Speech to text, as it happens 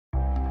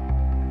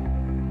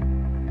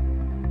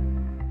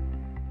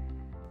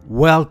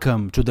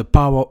Welcome to the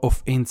Power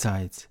of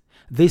Insights.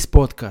 This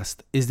podcast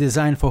is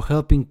designed for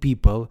helping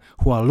people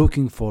who are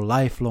looking for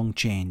lifelong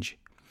change.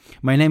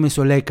 My name is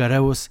Oleg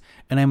Kareus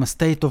and I'm a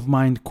state of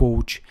mind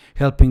coach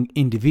helping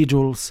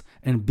individuals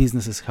and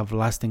businesses have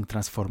lasting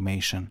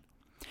transformation.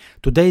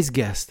 Today's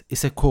guest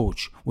is a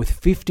coach with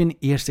 15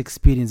 years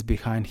experience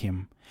behind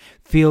him.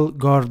 Phil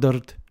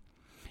Goddard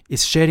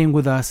is sharing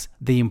with us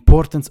the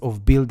importance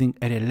of building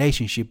a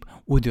relationship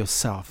with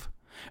yourself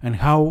and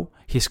how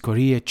his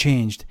career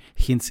changed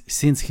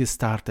since he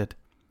started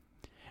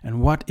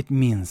and what it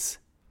means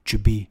to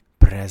be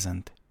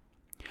present.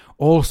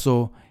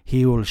 Also,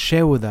 he will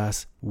share with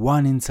us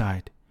one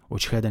insight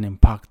which had an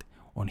impact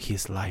on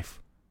his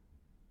life.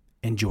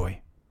 Enjoy.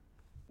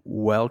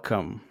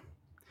 Welcome.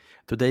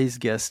 Today's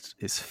guest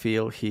is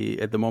Phil.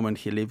 At the moment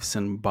he lives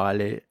in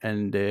Bali,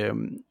 and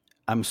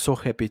I'm so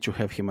happy to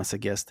have him as a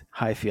guest.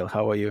 Hi Phil,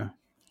 how are you?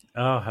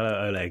 Oh,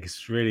 hello Oleg.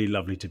 It's really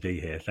lovely to be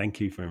here. Thank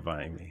you for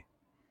inviting me.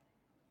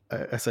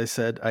 As I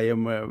said, I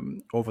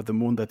am over the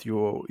moon that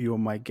you're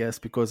my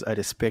guest because I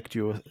respect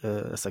you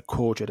as a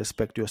coach. I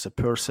respect you as a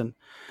person.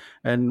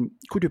 And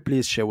could you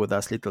please share with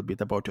us a little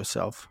bit about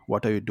yourself?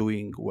 What are you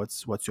doing?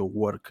 What's your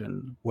work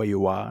and where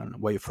you are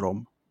and where you're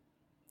from?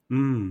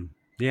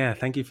 Yeah,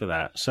 thank you for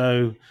that.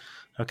 So,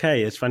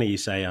 okay, it's funny you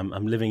say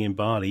I'm living in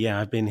Bali. Yeah,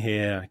 I've been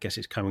here. I guess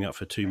it's coming up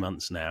for 2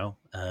 months now.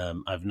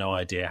 I've no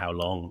idea how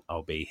long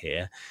I'll be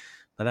here.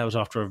 But that was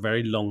after a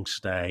very long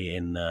stay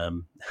in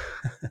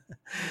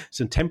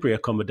some temporary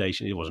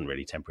accommodation. It wasn't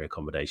really temporary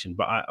accommodation,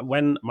 but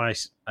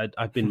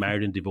I've been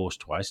married and divorced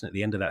twice, and at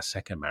the end of that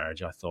second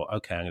marriage, I thought,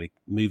 okay, I'm going to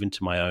move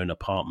into my own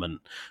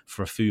apartment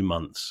for a few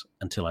months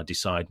until I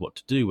decide what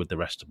to do with the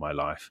rest of my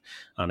life.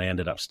 And I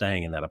ended up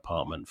staying in that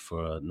apartment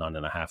for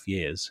 9.5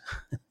 years.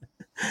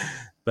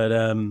 But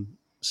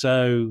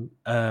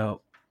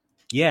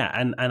yeah,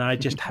 and I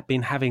just have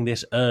been having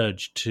this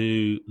urge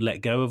to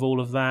let go of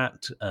all of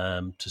that,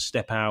 to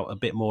step out a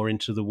bit more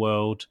into the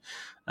world.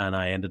 And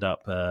I ended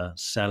up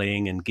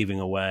selling and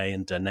giving away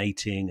and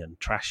donating and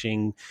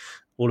trashing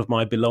all of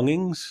my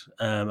belongings,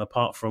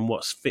 apart from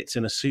what fits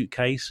in a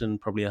suitcase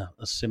and probably a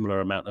similar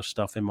amount of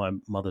stuff in my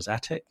mother's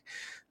attic.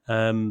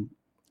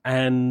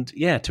 And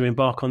yeah, to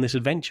embark on this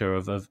adventure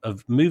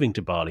of moving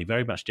to Bali,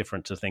 very much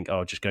different to think,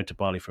 oh, just go to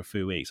Bali for a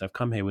few weeks. I've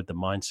come here with the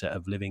mindset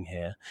of living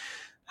here.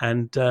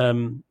 And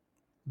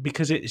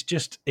because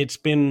it's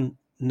been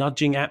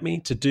nudging at me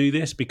to do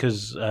this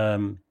because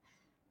I've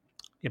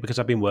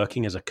been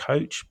working as a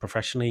coach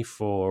professionally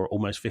for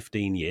almost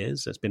 15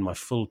 years. That's been my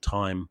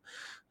full-time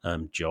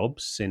job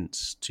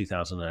since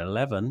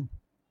 2011.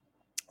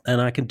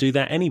 And I can do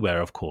that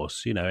anywhere, of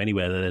course,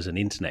 anywhere that there's an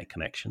internet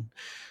connection.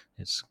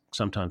 It's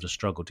sometimes a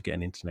struggle to get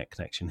an internet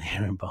connection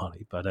here in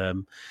Bali. But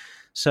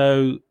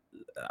so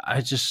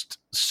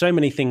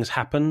many things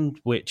happened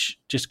which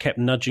just kept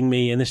nudging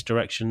me in this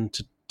direction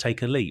to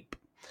take a leap.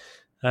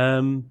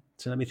 So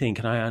let me think.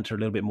 Can I answer a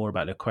little bit more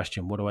about the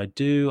question? What do I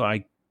do?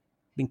 I've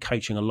been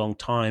coaching a long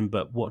time,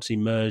 but what's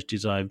emerged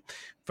is I'm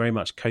very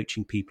much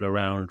coaching people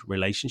around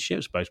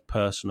relationships, both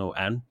personal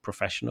and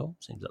professional.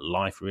 It seems that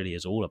life really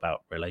is all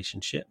about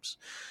relationships.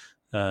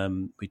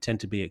 We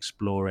tend to be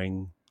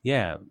exploring,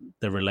 the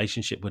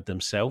relationship with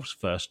themselves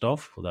first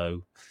off,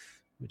 although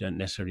we don't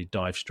necessarily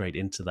dive straight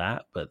into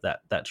that, but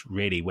that's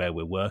really where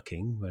we're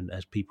working. When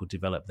as people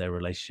develop their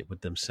relationship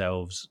with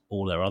themselves,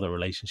 all their other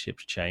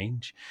relationships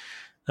change.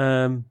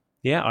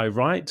 I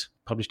write,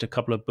 published a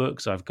couple of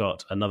books. I've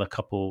got another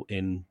couple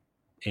in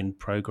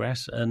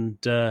progress,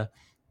 and a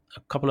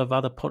couple of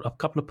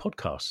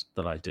podcasts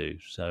that I do.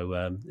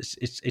 So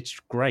it's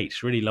great.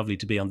 It's really lovely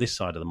to be on this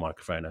side of the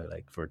microphone,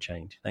 Oleg, for a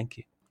change. Thank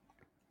you.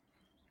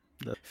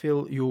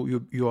 Phil,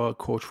 you are a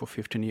coach for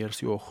 15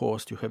 years. You're a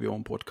host. You have your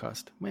own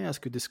podcast. May I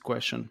ask you this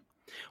question?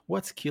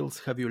 What skills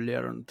have you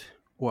learned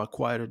or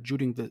acquired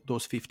during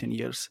those 15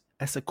 years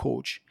as a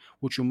coach,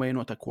 which you may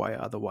not acquire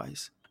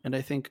otherwise? And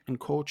I think in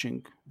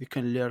coaching, we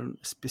can learn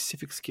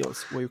specific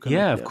skills where you can.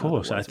 Yeah, of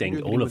course. I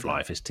think all of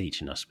life is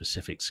teaching us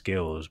specific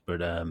skills,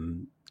 but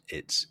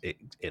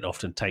it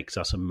often takes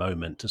us a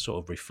moment to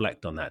sort of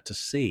reflect on that, to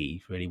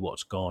see really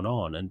what's gone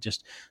on. And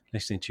just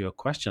listening to your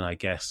question, I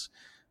guess,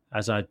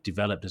 as I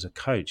developed as a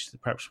coach,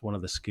 perhaps one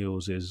of the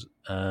skills is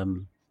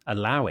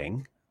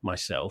allowing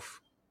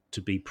myself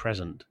to be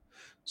present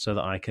so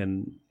that I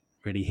can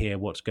really hear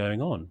what's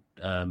going on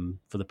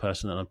for the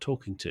person that I'm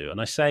talking to. And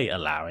I say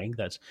allowing,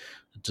 that's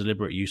a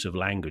deliberate use of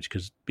language,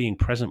 because being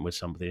present with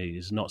somebody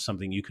is not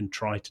something you can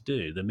try to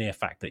do. The mere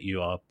fact that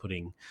you are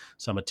putting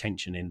some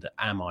attention into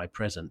am I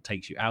present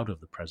takes you out of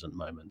the present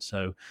moment.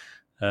 So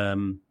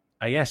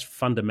I guess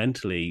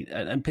fundamentally,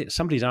 and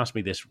somebody's asked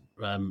me this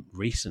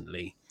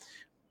recently,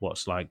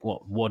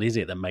 what is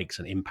it that makes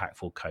an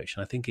impactful coach?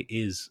 And I think it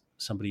is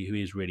somebody who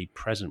is really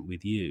present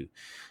with you.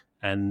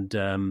 And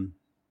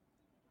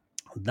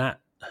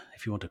that,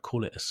 if you want to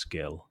call it a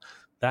skill,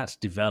 that's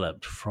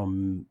developed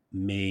from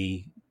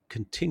me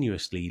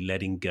continuously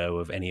letting go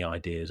of any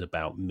ideas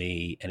about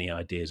me, any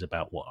ideas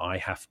about what I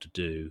have to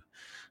do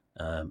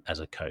as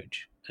a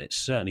coach. It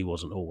certainly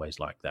wasn't always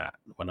like that.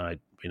 When I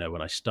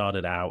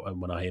started out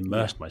and when I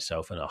immersed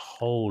myself in a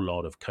whole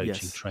lot of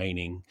coaching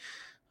training,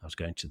 I was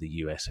going to the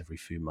US every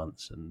few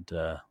months, and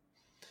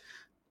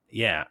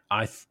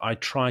I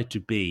try to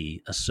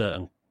be a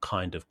certain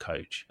kind of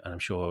coach, and I'm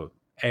sure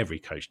every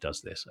coach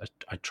does this.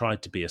 I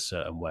tried to be a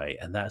certain way,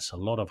 and that's a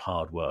lot of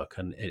hard work,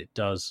 and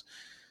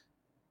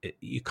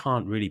you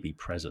can't really be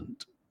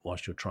present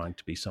whilst you're trying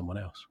to be someone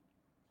else.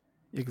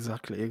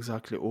 Exactly.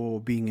 Or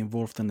being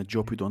involved in a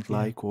job you don't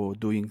like, or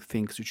doing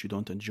things which you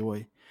don't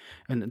enjoy.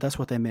 And that's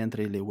what I meant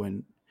really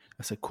when,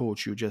 as a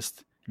coach, you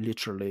just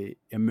literally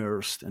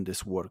immersed in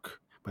this work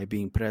by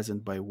being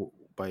present, by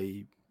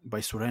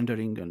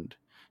surrendering and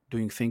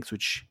doing things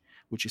which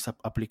is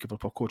applicable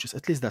for coaches.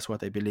 At least that's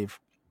what I believe.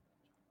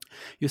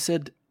 You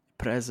said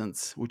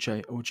presence, which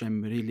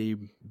I'm really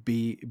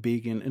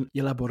big in, and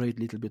elaborate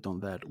a little bit on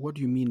that. What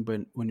do you mean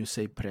when you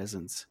say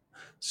presence?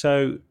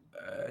 So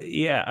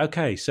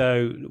okay.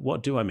 So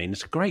what do I mean?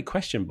 It's a great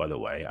question, by the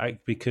way,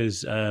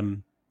 because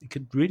it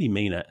could really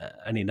mean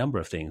any number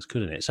of things,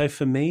 couldn't it? So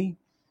for me,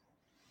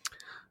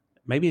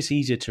 maybe it's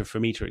easier for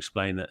me to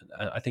explain that.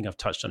 I think I've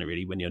touched on it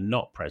really when you're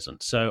not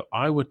present. So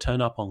I would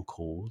turn up on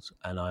calls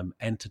and I'm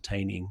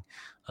entertaining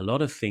a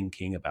lot of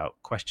thinking about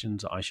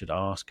questions I should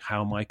ask.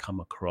 How am I come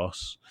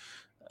across?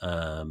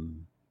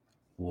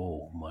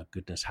 Whoa, my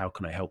goodness, how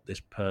can I help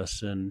this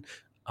person?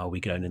 Are we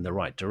going in the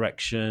right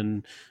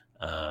direction?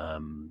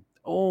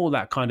 All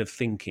that kind of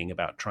thinking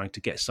about trying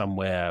to get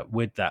somewhere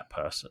with that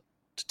person,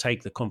 to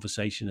take the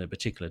conversation in a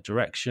particular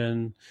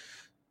direction,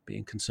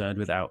 being concerned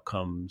with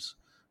outcomes.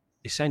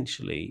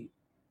 Essentially,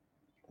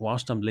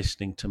 whilst I'm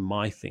listening to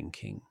my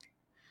thinking,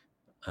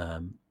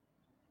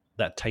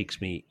 that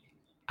takes me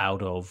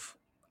out of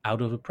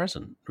the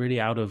present, really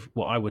out of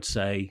what I would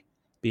say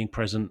being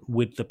present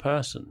with the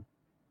person,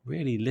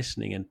 really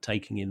listening and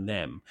taking in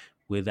them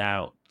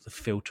without the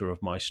filter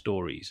of my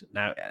stories.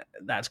 Now,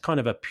 that's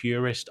kind of a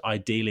purist,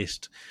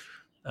 idealist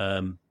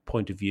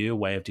point of view, a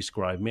way of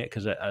describing it,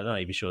 because I'm not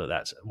even sure that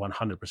that's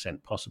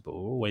 100% possible.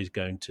 We're always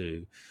going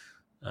to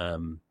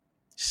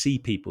see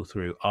people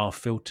through our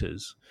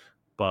filters,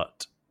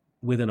 but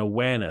with an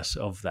awareness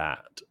of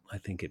that, I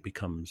think it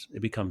becomes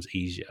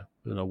easier,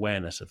 with an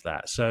awareness of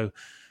that. So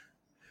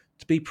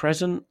to be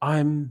present,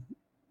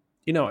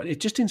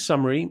 just in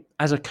summary,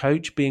 as a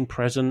coach, being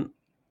present,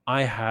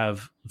 I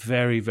have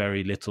very,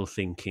 very little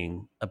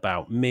thinking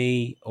about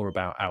me or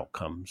about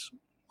outcomes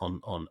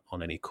on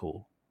any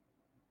call.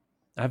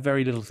 I have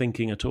very little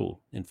thinking at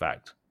all. In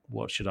fact,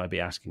 what should I be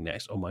asking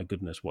next? Oh my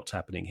goodness, what's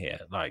happening here?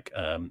 Like,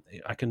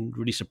 I can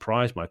really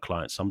surprise my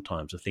clients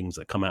sometimes, the things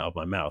that come out of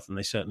my mouth, and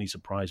they certainly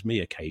surprise me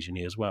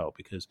occasionally as well,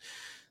 because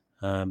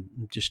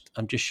I'm just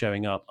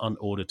showing up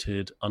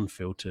unaudited,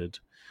 unfiltered.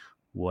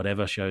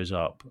 Whatever shows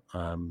up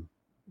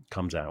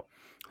comes out.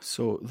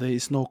 So there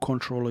is no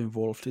control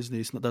involved.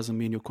 This doesn't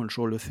mean you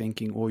control your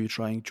thinking or you're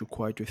trying to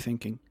quiet your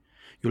thinking.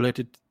 You let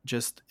it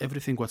just,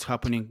 everything what's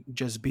happening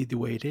just be the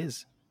way it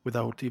is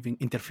without even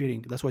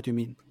interfering. That's what you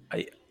mean.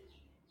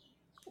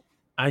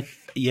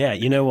 Yeah,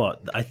 you know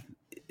what?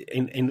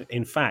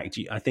 In fact,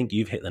 I think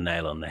you've hit the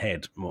nail on the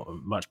head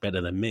much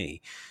better than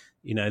me.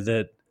 You know,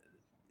 that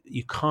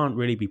you can't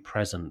really be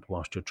present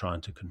whilst you're trying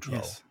to control.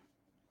 Yes.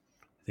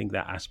 I think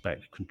that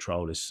aspect of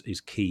control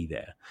is key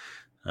there.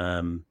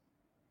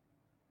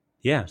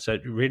 So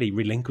really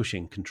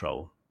relinquishing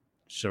control,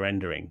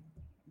 surrendering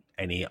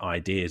any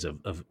ideas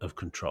of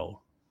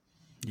control.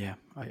 Yeah,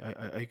 I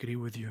agree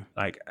with you.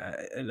 Like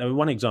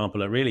one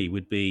example really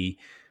would be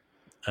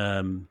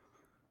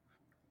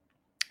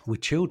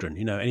with children.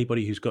 You know,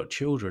 anybody who's got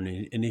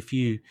children, and if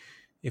you're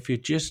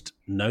just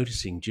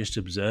noticing, just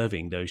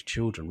observing those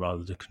children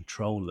rather than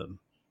control them,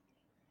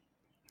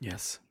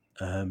 yes,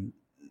 then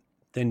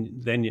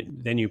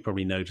you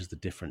probably notice the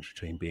difference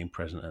between being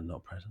present and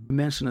not present. You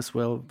mentioned as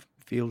well,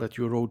 Phil, that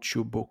you wrote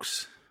 2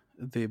 books.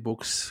 The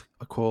books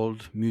are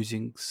called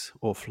Musings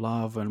of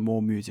Love and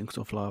More Musings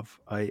of Love.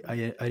 I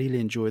really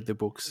enjoyed the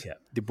books. Yeah.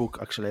 The book,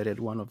 actually, I read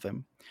one of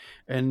them.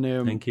 And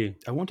thank you.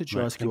 I wanted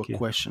to ask you a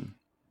question.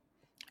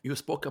 You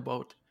spoke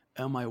about,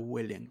 am I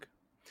willing?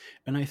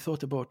 And I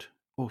thought about,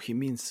 he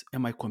means,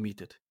 am I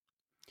committed?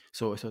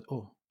 So I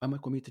thought, am I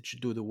committed to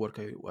do the work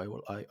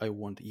I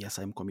want? Yes,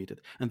 I'm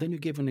committed. And then you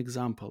gave an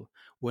example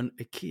when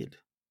a kid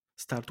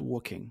starts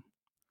walking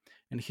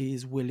and he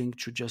is willing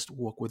to just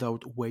walk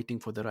without waiting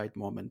for the right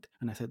moment.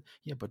 And I said,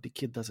 yeah, but the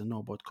kid doesn't know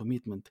about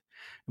commitment.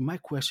 And my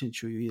question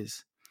to you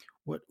is,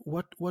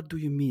 what do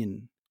you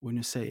mean when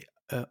you say,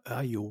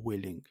 are you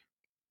willing?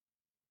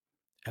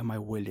 Am I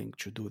willing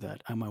to do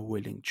that? Am I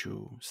willing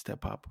to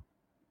step up?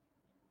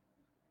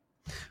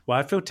 Well,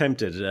 I feel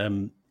tempted,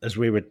 as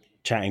we were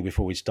chatting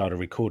before we started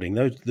recording,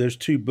 those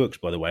 2 books,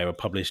 by the way, were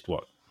published,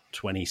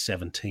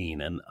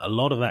 2017, and a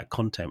lot of that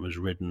content was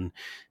written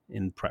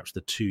in perhaps the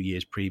 2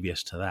 years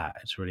previous to that.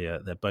 It's really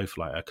they're both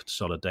like a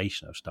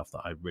consolidation of stuff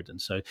that I've written.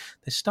 So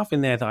there's stuff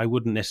in there that I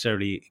wouldn't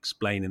necessarily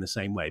explain in the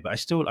same way, but I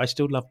still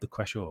love the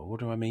question. What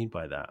do I mean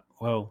by that?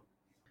 Well,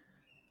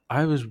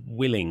 I was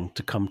willing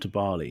to come to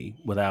Bali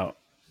without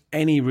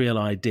any real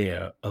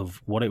idea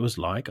of what it was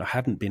like. I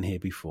hadn't been here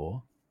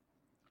before.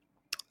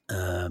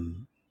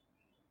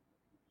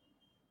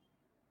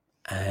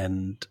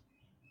 And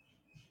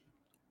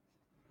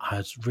I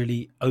was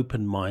really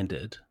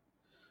open-minded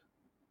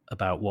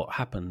about what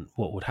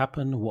would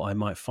happen, what I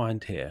might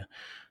find here.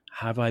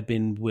 Have I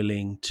been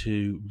willing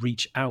to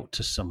reach out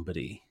to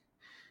somebody?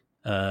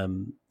 I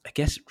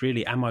guess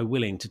really, am I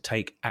willing to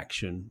take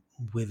action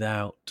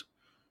without?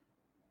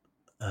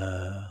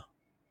 I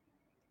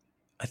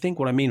think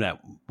what I mean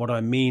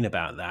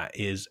about that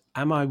is,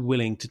 am I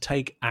willing to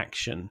take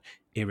action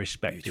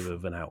irrespective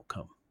of an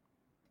outcome?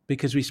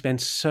 Because we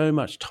spend so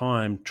much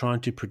time trying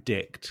to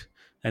predict,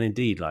 and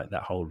indeed, like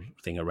that whole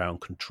thing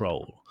around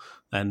control,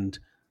 and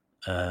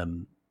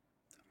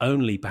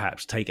only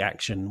perhaps take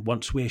action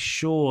once we're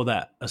sure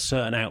that a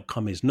certain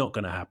outcome is not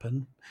going to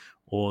happen,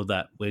 or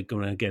that we're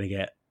going to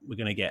get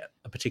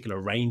a particular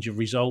range of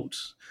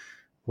results.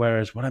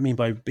 Whereas what I mean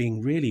by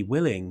being really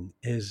willing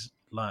is,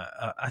 like,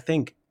 I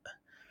think,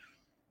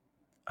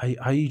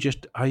 are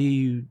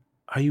you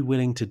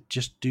willing to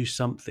just do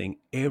something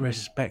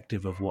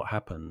irrespective of what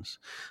happens?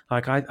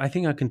 Like, I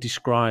think I can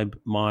describe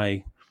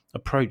my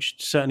approach,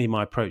 certainly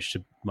my approach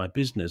to my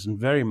business, and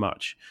very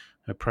much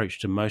approach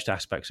to most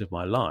aspects of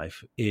my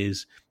life,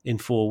 is in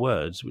 4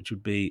 words, which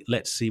would be,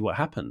 let's see what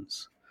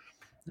happens.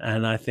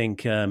 And I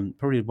think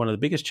probably one of the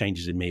biggest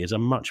changes in me is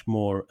I'm much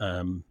more,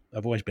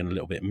 I've always been a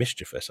little bit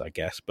mischievous, I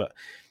guess, but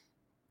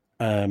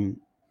I'm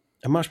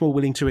much more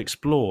willing to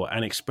explore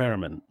and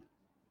experiment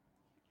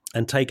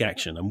and take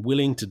action. I'm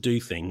willing to do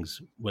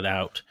things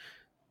without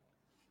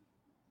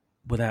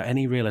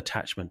any real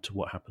attachment to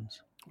what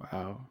happens.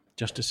 Wow.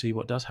 Just to see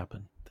what does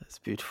happen. That's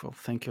beautiful.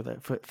 Thank you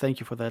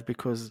for that,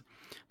 because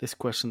this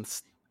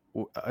question's,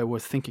 I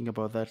was thinking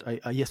about that.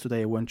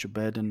 Yesterday I went to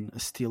bed and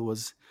still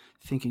was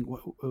thinking,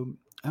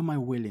 am I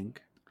willing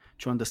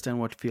to understand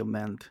what feel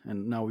meant?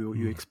 And now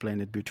you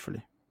explained it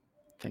beautifully.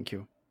 Thank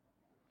you.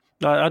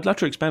 I'd love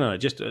to expand on it.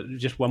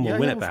 Just one more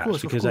minute,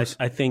 perhaps, because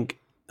I think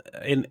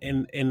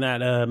in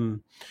that,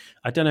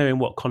 I don't know in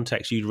what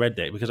context you'd read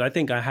it, because I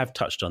think I have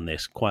touched on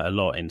this quite a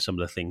lot in some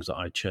of the things that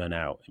I churn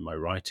out in my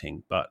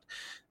writing. But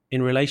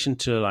in relation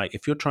to, like,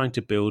 if you're trying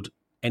to build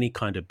any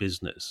kind of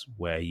business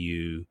where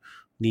you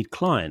need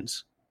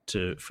clients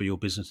for your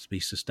business to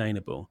be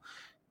sustainable,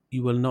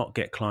 you will not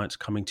get clients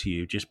coming to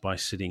you just by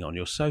sitting on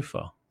your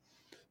sofa.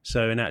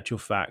 So in actual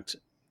fact,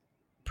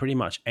 pretty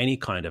much any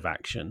kind of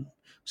action,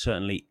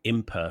 certainly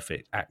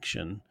imperfect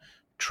action,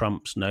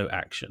 trumps no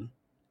action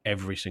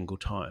every single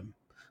time.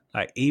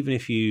 Like, even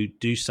if you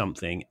do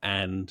something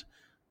and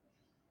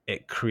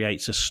it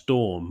creates a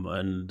storm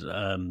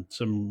and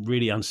some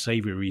really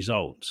unsavory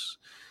results,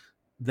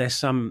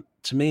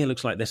 to me, it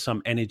looks like there's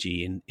some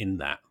energy in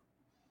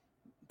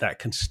that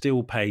can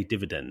still pay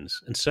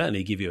dividends and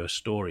certainly give you a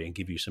story and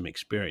give you some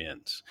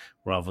experience,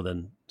 rather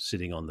than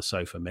sitting on the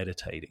sofa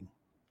meditating.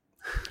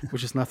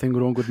 Which is nothing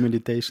wrong with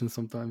meditation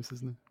sometimes,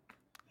 isn't it?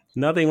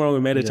 Nothing wrong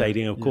with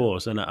meditating, of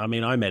course. And I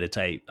mean, I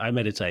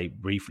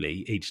meditate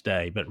briefly each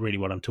day, but really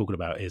what I'm talking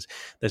about is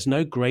there's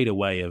no greater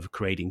way of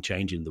creating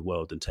change in the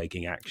world than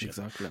taking action.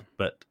 Exactly.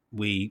 But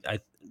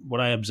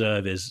what I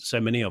observe is so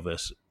many of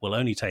us will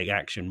only take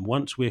action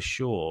once we're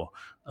sure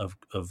of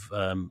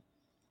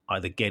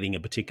either getting a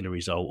particular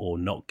result or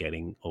not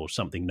getting, or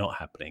something not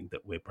happening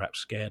that we're perhaps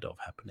scared of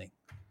happening.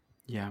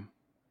 Yeah.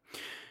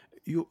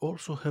 You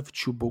also have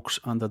 2 books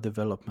under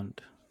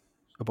development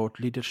about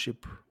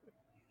leadership.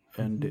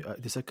 And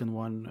the second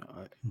one,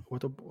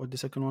 what the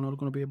second one are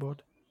going to be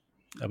about?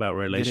 About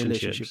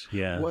relationships.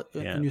 Yeah.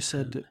 And you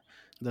said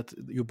that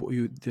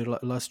the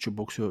last 2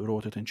 books you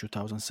wrote it in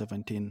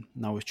 2017.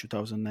 Now it's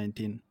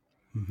 2019.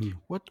 Mm-hmm.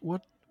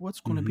 What's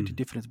going to be the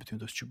difference between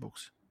those 2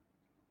 books?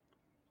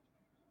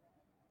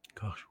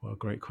 Gosh, what a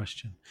great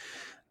question.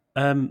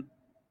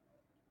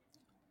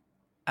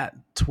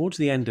 Towards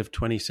the end of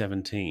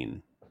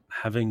 2017,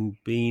 having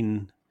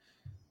been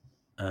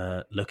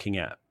looking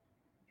at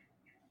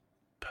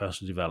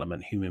personal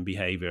development, human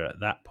behavior at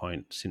that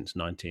point since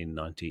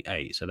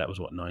 1998, so that was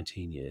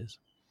 19 years,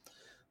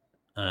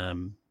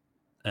 and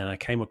I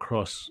came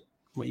across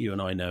what you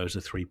and I know as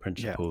the 3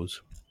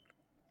 principles.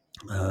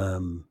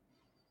 Well,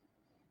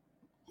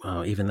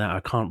 even that I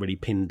can't really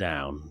pin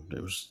down.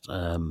 It was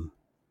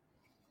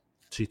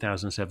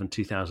 2007,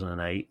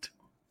 2008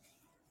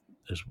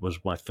 was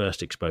my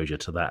first exposure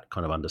to that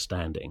kind of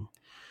understanding.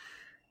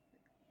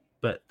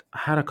 But I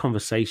had a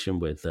conversation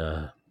with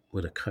a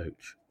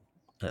coach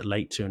at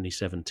late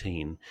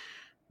 2017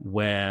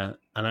 where,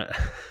 and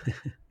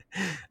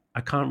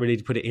I can't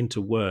really put it into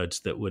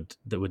words that would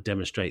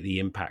demonstrate the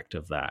impact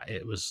of that.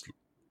 It was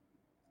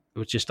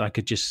just, I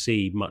could just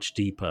see much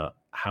deeper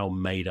how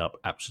made up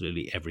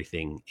absolutely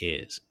everything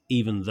is,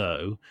 even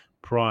though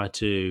prior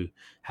to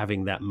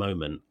having that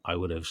moment, I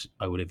would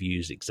have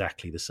used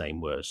exactly the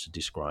same words to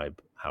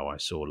describe how I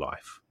saw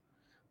life.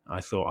 I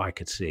thought I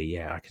could see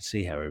how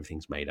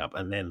everything's made up.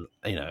 And then,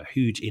 a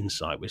huge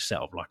insight was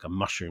set up like a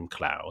mushroom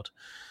cloud.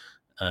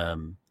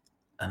 And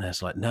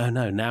it's like, no,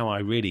 now I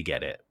really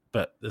get it.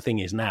 But the thing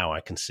is, now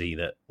I can see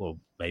that, well,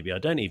 maybe I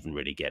don't even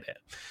really get it.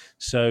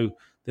 So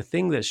the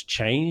thing that's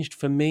changed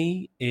for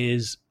me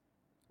is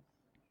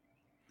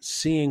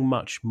seeing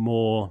much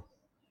more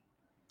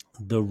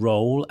the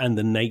role and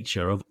the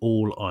nature of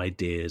all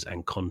ideas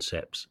and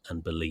concepts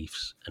and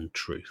beliefs and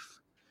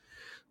truth.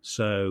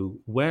 So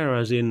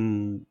whereas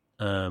in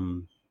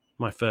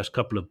my first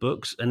couple of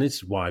books, and this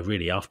is why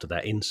really after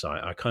that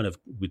insight, I kind of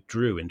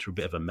withdrew into a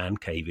bit of a man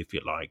cave, if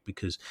you like,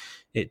 because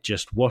it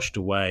just washed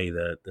away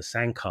the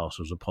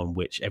sandcastles upon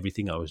which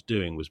everything I was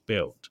doing was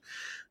built.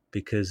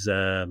 Because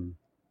I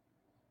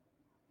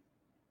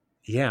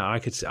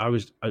could say I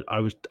was,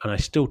 and I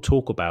still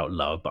talk about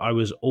love, but I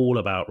was all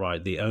about,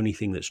 right, the only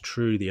thing that's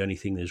true, the only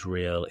thing that's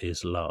real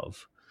is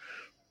love.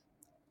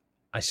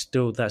 That's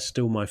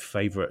still my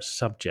favorite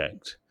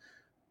subject,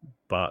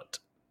 but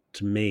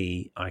to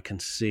me, I can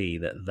see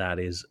that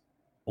is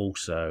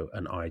also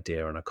an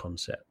idea and a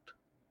concept.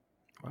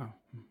 Wow.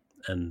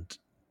 And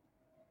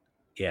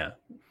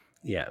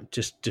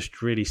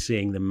just really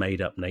seeing the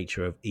made up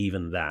nature of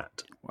even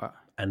that. Wow.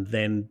 And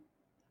then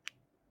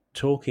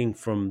talking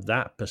from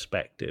that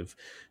perspective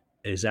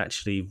is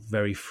actually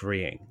very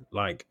freeing.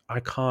 Like I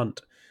can't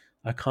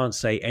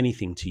say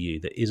anything to you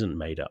that isn't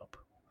made up.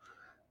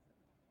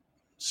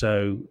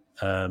 So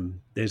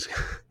there's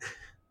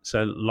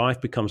so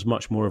life becomes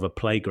much more of a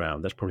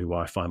playground. That's probably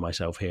why I find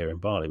myself here in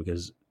Bali,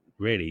 because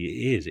really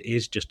it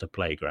is just a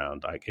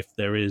playground. Like if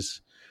there is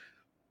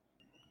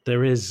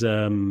no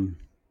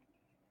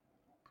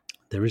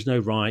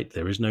right,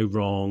 there is no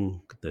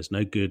wrong, there's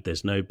no good,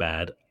 there's no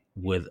bad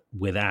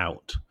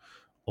without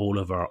all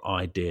of our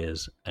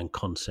ideas and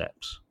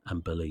concepts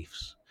and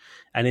beliefs.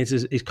 And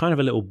it's kind of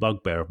a little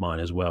bugbear of mine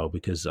as well,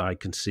 because I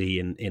can see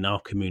in our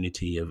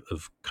community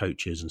of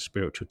coaches and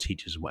spiritual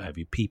teachers and what have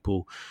you,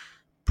 people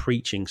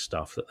preaching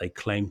stuff that they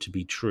claim to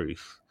be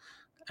truth.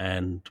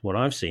 And what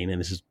I've seen,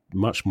 and this is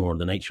much more in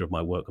the nature of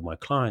my work with my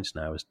clients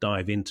now, is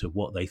dive into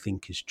what they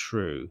think is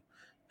true.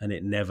 And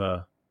it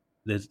never,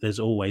 there's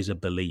always a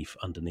belief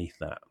underneath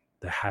that.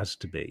 There has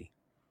to be.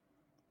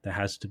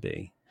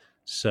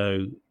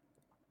 So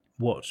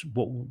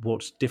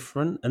what's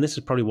different, and this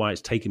is probably why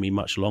it's taken me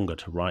much longer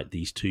to write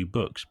these two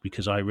books,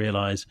 because I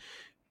realize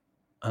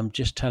I'm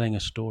just telling a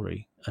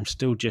story. I'm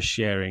still just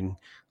sharing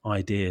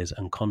ideas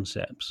and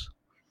concepts.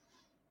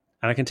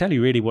 And I can tell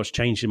you really what's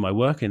changed in my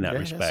work in that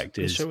respect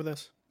is share with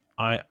us.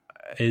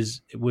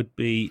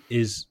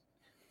 is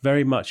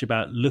very much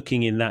about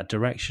looking in that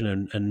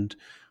direction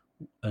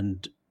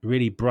and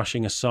really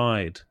brushing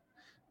aside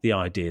the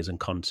ideas and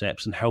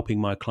concepts and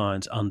helping my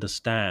clients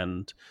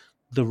understand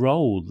the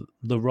role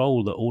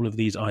that all of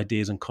these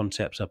ideas and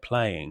concepts are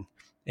playing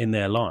in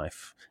their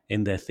life,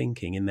 in their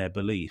thinking, in their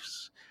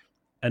beliefs.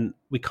 And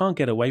we can't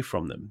get away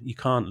from them. You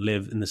can't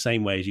live in the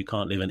same way as you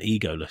can't live an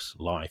egoless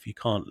life. You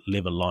can't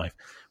live a life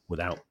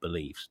without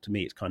beliefs. To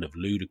me, it's kind of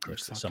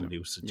ludicrous that somebody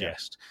would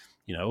suggest,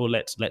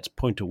 let's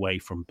point away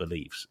from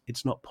beliefs.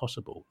 It's not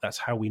possible. That's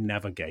how we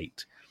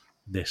navigate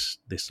this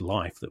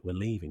life that we're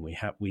leaving. We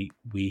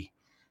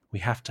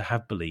have to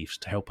have beliefs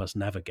to help us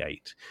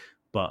navigate.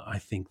 But I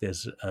think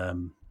there's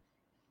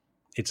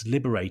it's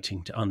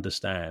liberating to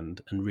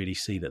understand and really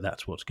see that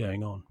that's what's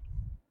going on.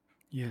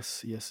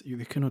 Yes.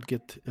 We cannot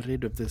get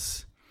rid of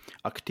this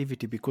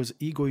activity, because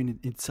ego in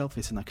itself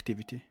is an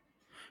activity.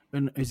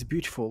 And it's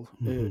beautiful.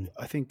 Mm-hmm.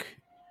 I think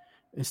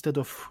instead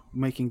of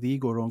making the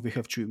ego wrong, we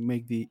have to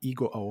make the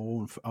ego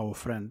our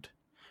friend.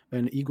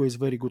 And ego is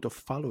very good of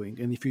following.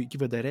 And if you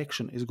give a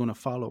direction, it's going to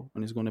follow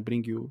and it's going to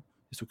bring you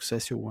the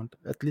success you want.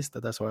 At least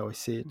that's how I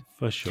see it.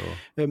 For sure.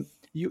 The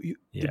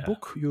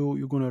book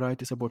you're going to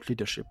write is about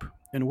leadership.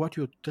 And what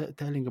you're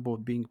telling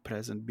about being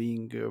present,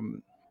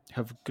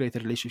 have greater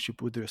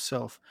relationship with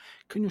yourself.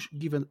 Can you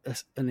give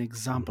us an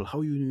example how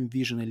you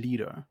envision a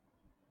leader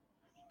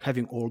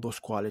having all those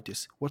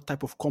qualities? What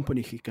type of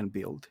company he can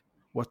build?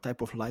 What type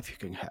of life he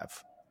can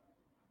have?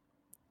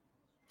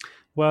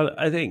 Well,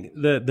 I think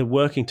the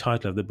working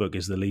title of the book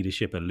is The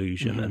Leadership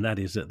Illusion, and that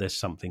is that there's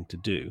something to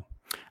do.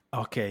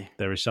 Okay.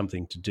 There is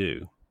something to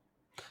do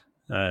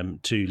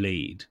to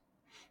lead.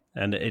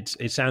 And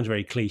it sounds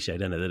very cliche,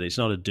 doesn't it? That it's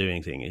not a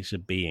doing thing, it's a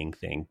being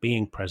thing.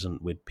 Being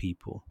present with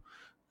people,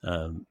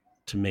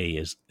 to me,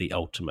 is the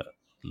ultimate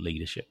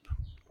leadership.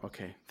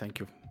 Okay, thank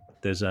you.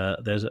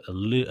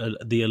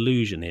 The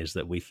illusion is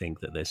that we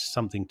think that there's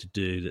something to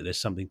do, that there's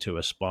something to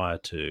aspire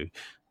to,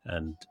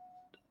 and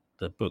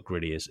the book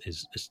really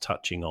is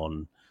touching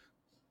on,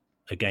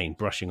 again,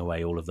 brushing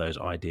away all of those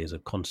ideas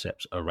and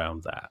concepts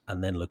around that,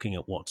 and then looking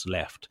at what's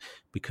left.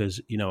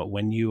 Because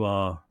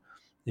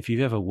if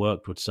you've ever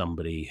worked with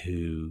somebody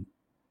who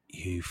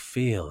you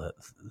feel that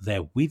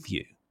they're with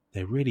you,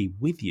 they're really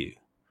with you,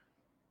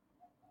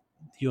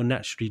 you're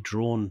naturally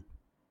drawn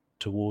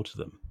towards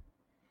them.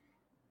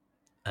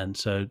 And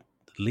so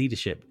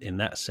leadership in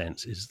that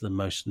sense is the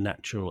most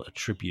natural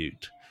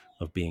attribute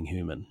of being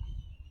human.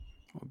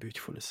 Oh,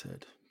 beautifully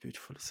said.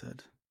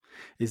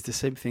 It's the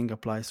same thing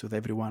applies with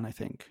everyone, I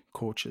think.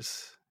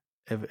 Coaches,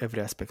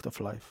 every aspect of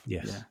life.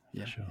 Yes,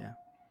 Yeah, sure. Yeah.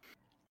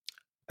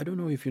 I don't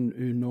know if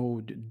you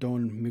know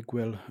Don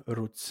Miguel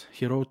Ruiz.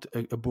 He wrote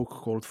a book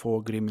called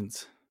Four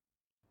Agreements.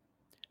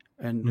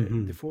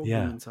 And the four Yeah.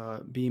 agreements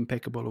are: be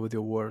impeccable with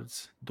your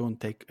words, don't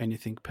take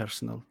anything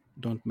personal,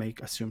 don't make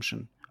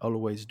assumption,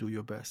 always do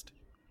your best.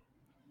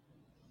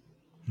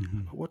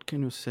 What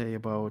can you say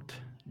about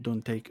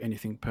don't take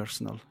anything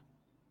personal?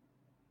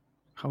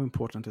 How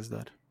important is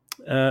that?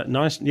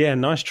 Nice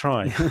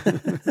try.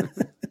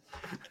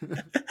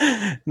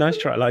 Nice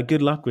try. Like,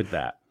 good luck with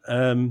that.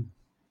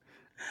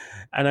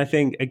 And I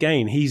think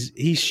again,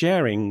 he's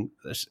sharing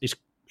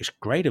it's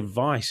great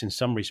advice in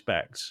some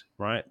respects,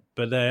 right?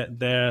 But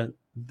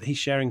he's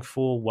sharing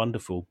four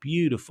wonderful,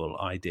 beautiful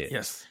ideas,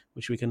 Yes.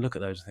 which we can look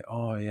at those and think,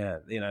 oh yeah,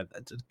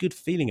 that's a good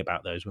feeling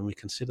about those when we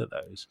consider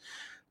those.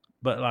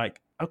 But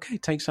like, okay,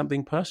 take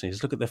something personally.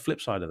 Just look at the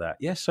flip side of that.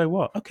 Yes, so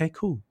what? Okay,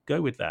 cool.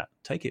 Go with that.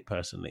 Take it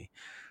personally.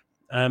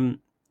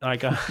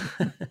 Like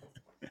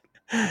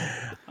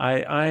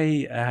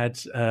I had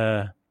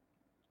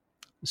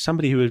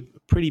somebody who was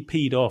pretty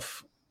peed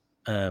off,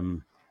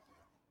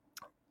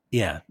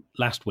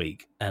 last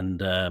week,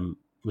 and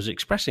was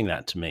expressing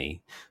that to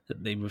me,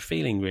 that they were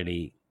feeling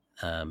really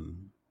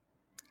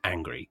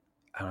angry,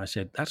 and I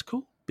said, "That's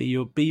cool. Be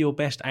your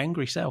best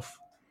angry self.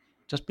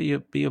 Just be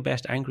your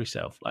best angry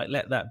self. Like,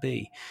 let that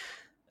be."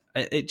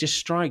 It just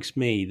strikes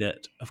me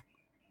that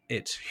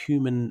it's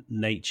human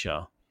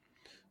nature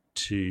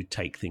to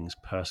take things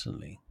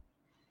personally,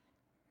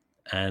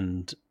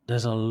 and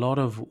there's a lot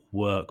of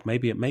work.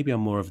 Maybe I'm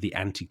more of the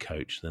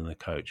anti-coach than the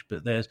coach,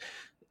 but there's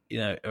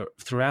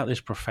throughout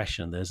this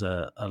profession, there's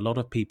a lot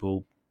of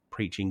people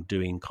preaching,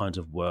 doing kinds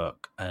of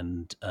work,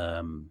 and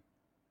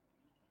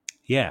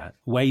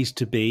ways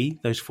to be.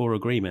 Those four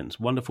agreements,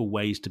 wonderful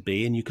ways to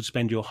be, and you could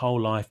spend your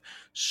whole life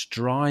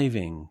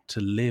striving to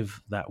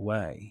live that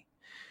way.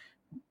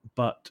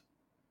 But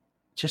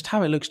just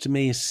how it looks to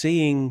me is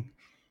seeing,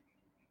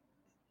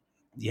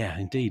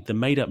 indeed, the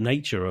made-up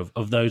nature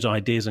of those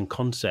ideas and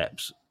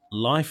concepts.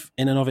 Life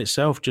in and of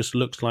itself just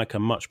looks like a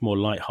much more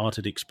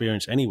light-hearted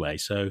experience anyway.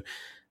 So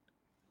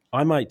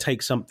I might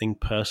take something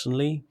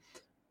personally,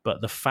 but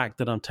the fact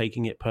that I'm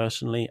taking it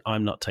personally,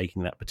 I'm not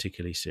taking that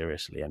particularly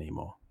seriously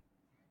anymore.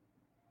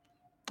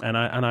 And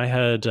I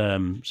heard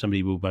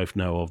somebody we'll both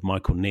know of,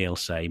 Michael Neal,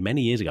 say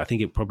many years ago, I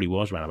think it probably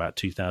was around about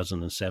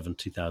 2007,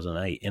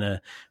 2008, in one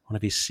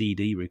of his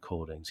CD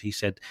recordings, he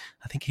said,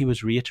 I think he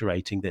was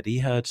reiterating that he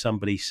heard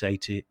somebody said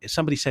to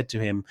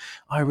him,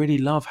 I really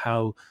love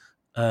how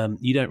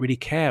you don't really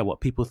care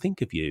what people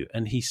think of you.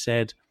 And he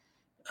said,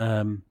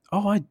 oh,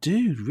 I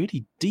do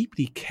really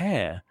deeply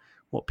care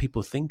what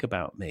people think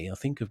about me or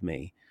think of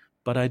me,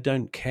 but I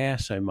don't care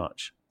so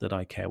much that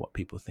I care what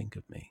people think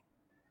of me.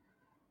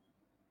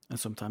 And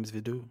sometimes we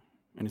do,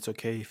 and it's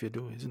okay if you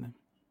do, isn't it?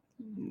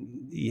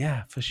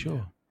 Yeah, for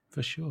sure.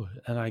 For sure.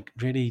 And like,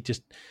 really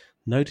just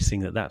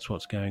noticing that that's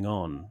what's going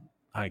on.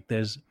 Like,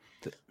 there's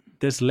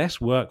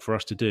less work for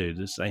us to do.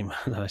 The same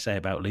that I say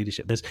about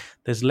leadership.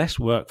 There's less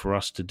work for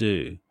us to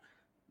do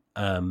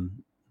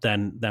than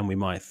we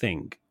might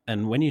think.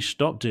 And when you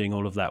stop doing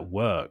all of that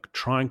work,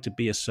 trying to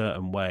be a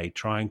certain way,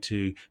 trying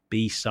to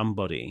be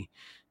somebody,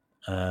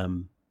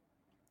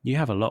 you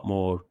have a lot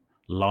more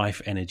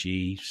life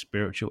energy,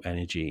 spiritual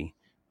energy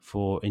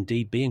for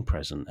indeed being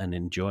present and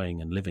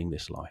enjoying and living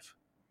this life.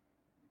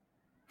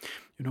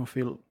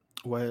 Phil,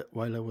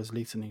 while I was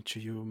listening to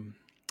you,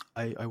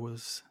 I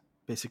was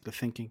basically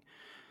thinking,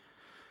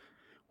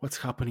 what's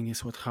happening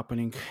is what's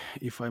happening.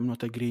 If I'm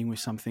not agreeing with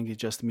something, it's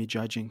just me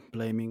judging,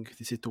 blaming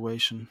the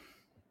situation.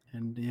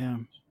 And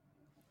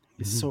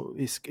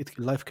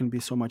life can be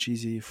so much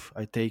easier if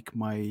I take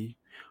my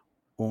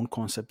own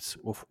concepts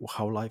of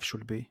how life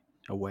should be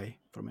away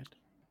from it.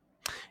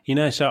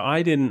 So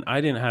I didn't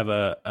have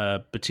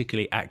a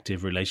particularly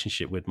active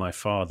relationship with my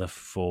father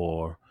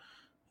for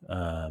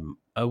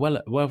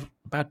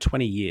about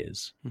 20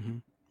 years. Mm-hmm.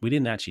 We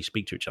didn't actually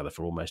speak to each other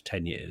for almost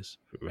 10 years.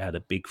 We had a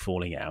big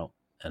falling out,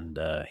 and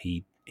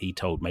he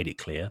made it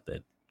clear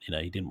that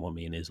he didn't want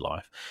me in his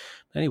life.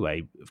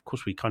 Anyway, of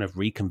course, we kind of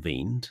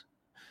reconvened,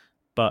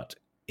 but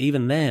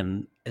even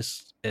then,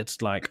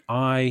 it's like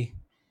I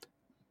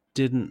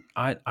didn't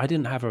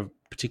have a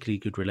particularly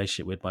good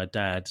relationship with my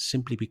dad,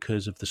 simply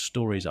because of the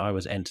stories I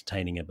was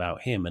entertaining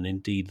about him, and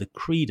indeed the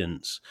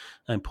credence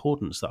and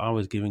importance that I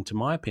was giving to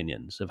my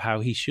opinions of how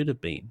he should have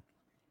been.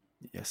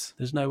 Yes.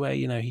 There's no way,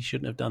 he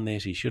shouldn't have done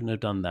this, he shouldn't have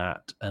done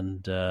that.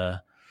 And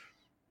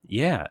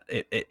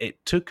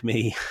it took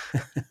me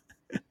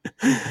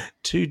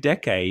 2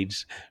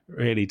 decades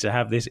really to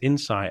have this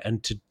insight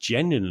and to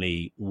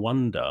genuinely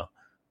wonder,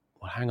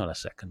 well, hang on a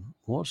second,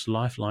 what's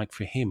life like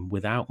for him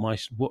without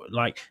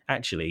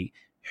actually,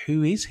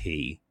 who is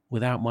he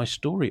without my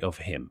story of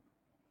him?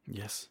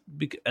 Yes.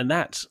 And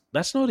that's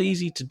not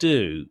easy to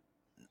do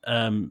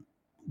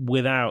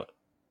without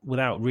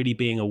really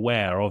being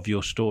aware of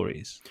your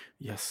stories.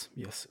 Yes.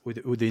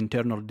 With the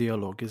internal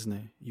dialogue, isn't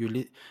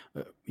it?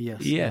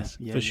 Yes,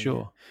 for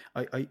sure.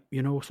 I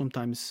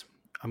sometimes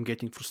I'm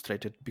getting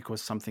frustrated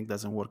because something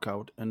doesn't work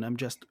out, and I'm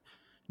just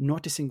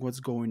noticing what's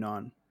going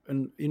on.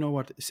 And you know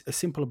what? A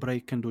simple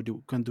break can do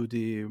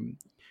the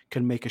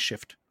can make a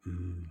shift.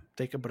 Mm.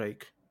 Take a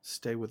break,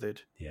 stay with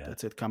it. Yeah.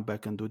 That's it. Come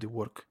back and do the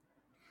work.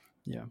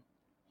 Yeah.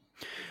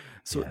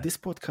 So this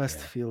podcast,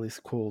 Phil, is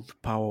called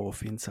Power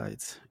of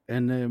Insights.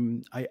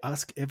 And I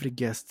ask every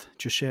guest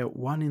to share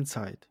one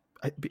insight,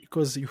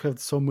 because you have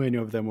so many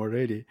of them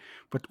already,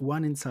 but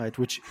one insight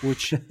which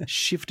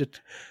shifted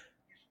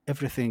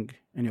everything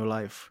in your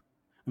life,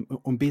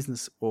 on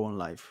business or on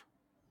life,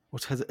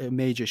 which has a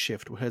major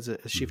shift, which has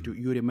a shift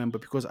you remember.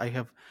 Because I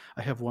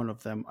have one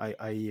of them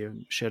I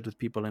shared with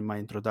people in my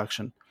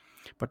introduction.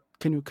 But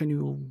can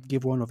you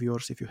give one of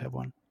yours if you have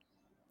one?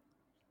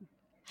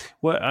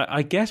 Well,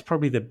 I guess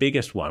probably the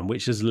biggest one,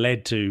 which has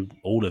led to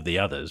all of the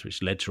others,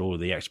 which led to all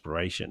of the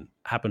exploration,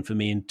 happened for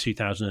me in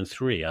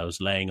 2003. I was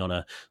laying on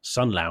a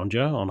sun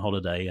lounger on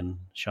holiday in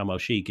Sharm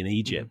el-Sheikh in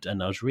Egypt,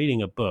 and I was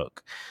reading a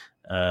book.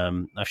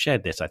 I've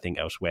shared this, I think,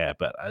 elsewhere,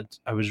 but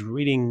I was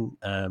reading,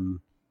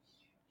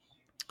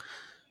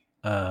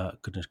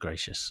 goodness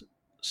gracious,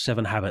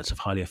 7 Habits of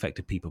Highly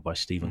Effective People by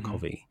Stephen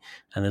Covey.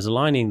 And there's a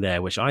line in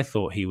there which I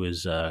thought he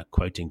was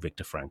quoting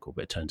Viktor Frankl,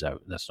 but it turns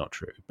out that's not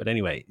true. But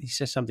anyway, he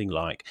says something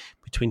like,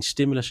 between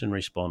stimulus and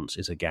response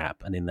is a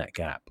gap, and in that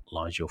gap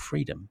lies your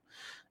freedom.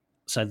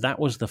 So that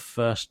was the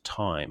first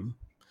time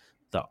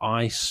that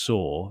I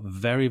saw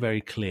very,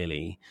 very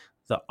clearly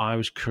that I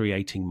was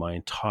creating my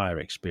entire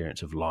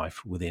experience of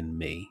life within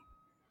me.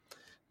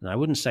 And I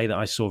wouldn't say that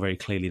I saw very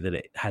clearly that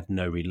it had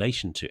no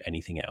relation to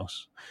anything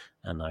else.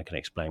 And I can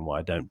explain why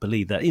I don't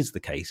believe that is the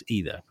case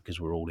either, because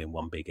we're all in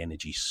one big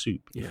energy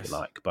soup, if you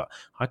like. But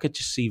I could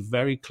just see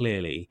very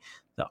clearly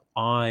that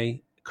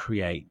I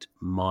create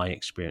my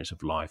experience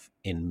of life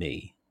in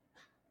me.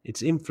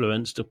 It's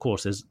influenced, of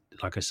course, there's,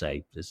 like I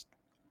say,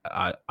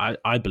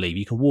 I believe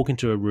you can walk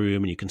into a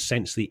room and you can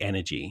sense the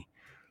energy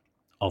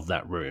of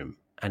that room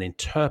and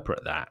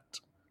interpret that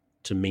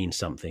to mean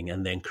something,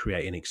 and then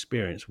create an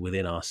experience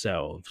within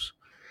ourselves.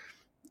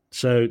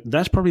 So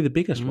that's probably the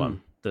biggest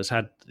one that's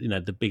had,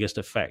 the biggest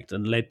effect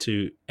and led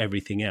to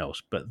everything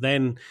else. But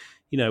then,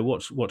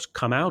 what's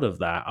come out of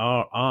that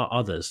are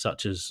others,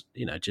 such as,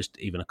 just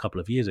even a couple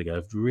of years ago,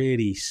 of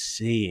really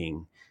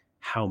seeing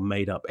how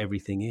made up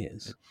everything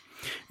is.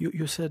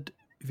 You said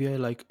we are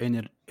like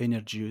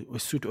energy, a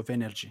suit of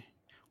energy.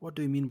 What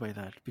do you mean by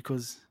that?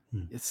 Because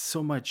it's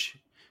so much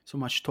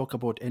talk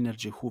about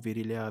energy, who we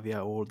really are, we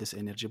are all this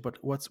energy. But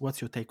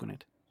what's your take on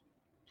it?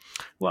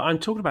 Well, I'm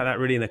talking about that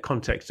really in the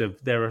context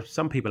of, there are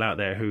some people out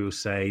there who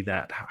say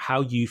that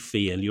how you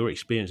feel, your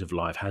experience of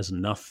life, has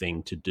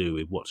nothing to do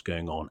with what's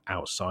going on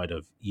outside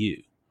of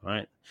you,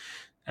 right?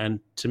 And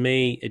to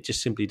me, it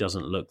just simply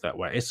doesn't look that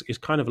way. It's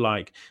kind of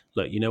like,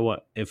 look, you know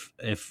what? If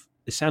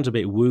it sounds a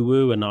bit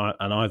woo-woo, and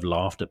I've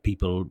laughed at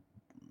people,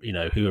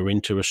 who are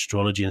into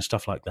astrology and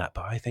stuff like that,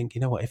 but I think,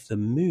 you know what? If the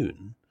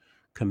moon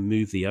can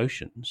move the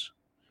oceans,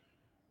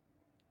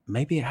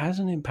 maybe it has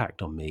an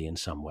impact on me in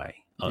some way,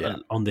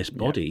 on this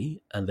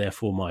body, and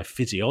therefore my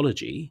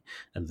physiology,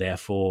 and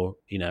therefore,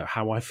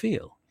 how I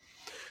feel.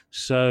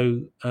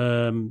 So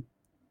in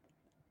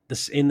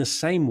the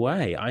same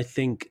way, I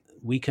think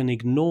we can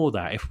ignore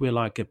that if we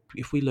look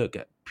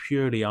at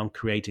purely, I'm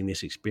creating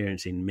this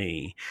experience in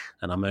me,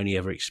 and I'm only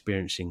ever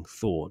experiencing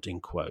thought, in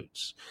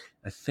quotes.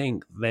 I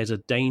think there's a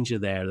danger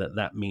there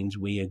that means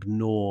we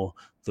ignore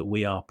that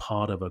we are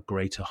part of a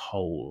greater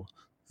whole,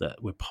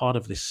 that we're part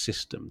of this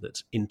system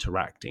that's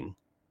interacting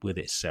with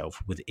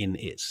itself, within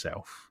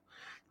itself.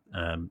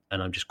 And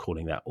I'm just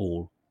calling that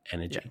all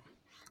energy. Yeah.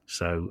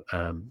 So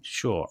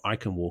sure, I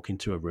can walk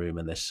into a room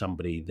and there's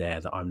somebody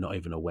there that I'm not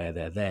even aware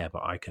they're there,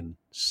 but I can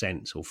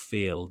sense or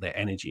feel their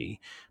energy.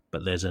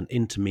 But there's an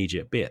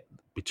intermediate bit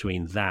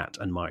between that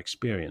and my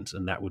experience,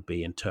 and that would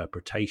be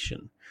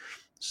interpretation.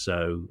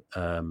 So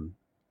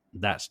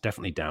that's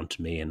definitely down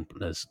to me. And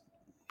there's,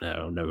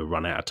 I know we'll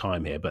run out of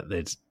time here, but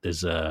there's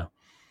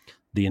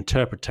the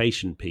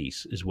interpretation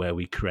piece is where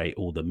we create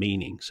all the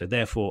meaning. So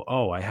therefore,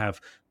 I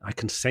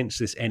can sense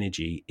this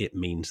energy. It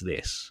means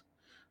this,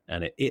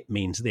 and it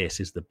means this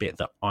is the bit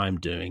that I'm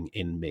doing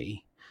in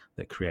me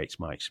that creates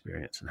my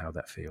experience and how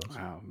that feels.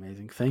 Wow,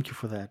 amazing! Thank you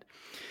for that.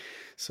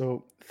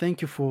 So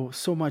thank you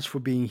so much for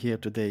being here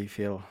today,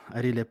 Phil. I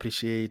really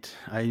appreciate.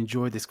 I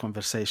enjoyed this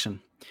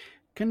conversation.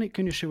 Can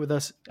you share with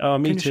us?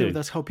 Me too. Share with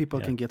us how people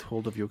can get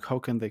hold of you? How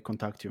can they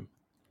contact you?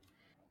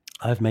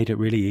 I've made it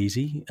really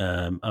easy.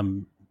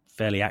 I'm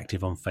fairly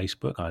active on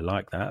Facebook. I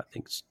like that. I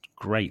think it's a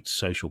great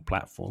social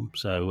platform.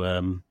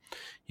 So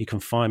you can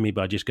find me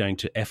by just going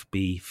to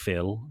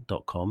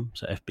fbphil.com.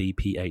 So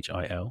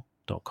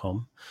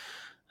fbphil.com.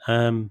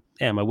 My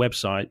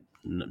website,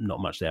 not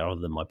much there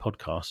other than my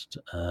podcast,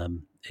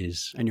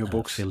 is and your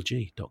books,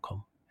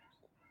 philg.com.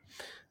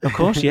 Of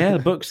course, yeah, the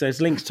books.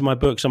 There's links to my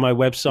books on my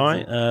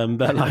website,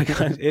 but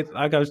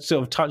like I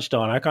sort of touched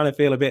on, I kind of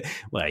feel a bit,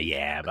 but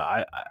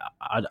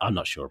I'm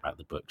not sure about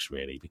the books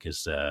really,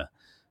 because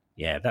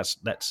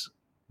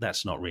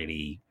that's not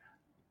really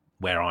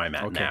where I'm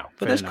at now.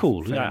 But that's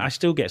cool. I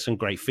still get some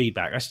great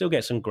feedback.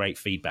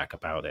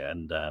 About it,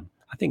 and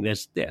I think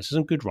there's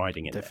some good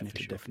writing in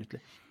Definitely, there. For sure.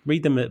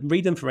 definitely.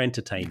 Read them for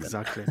entertainment.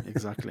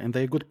 Exactly. And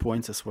they're good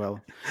points as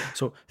well.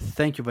 So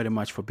thank you very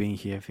much for being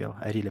here, Phil.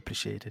 I really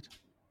appreciate it.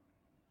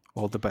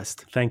 All the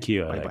best. Thank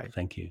you, Oleg. Bye-bye.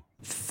 Thank you.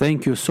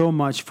 Thank you so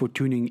much for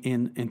tuning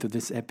in into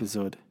this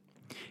episode.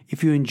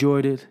 If you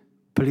enjoyed it,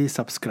 please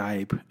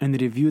subscribe and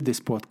review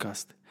this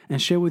podcast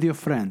and share with your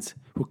friends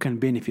who can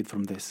benefit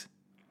from this.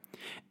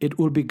 It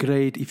would be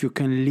great if you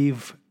can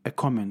leave a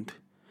comment,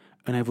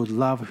 and I would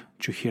love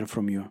to hear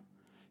from you.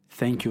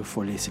 Thank you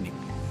for listening.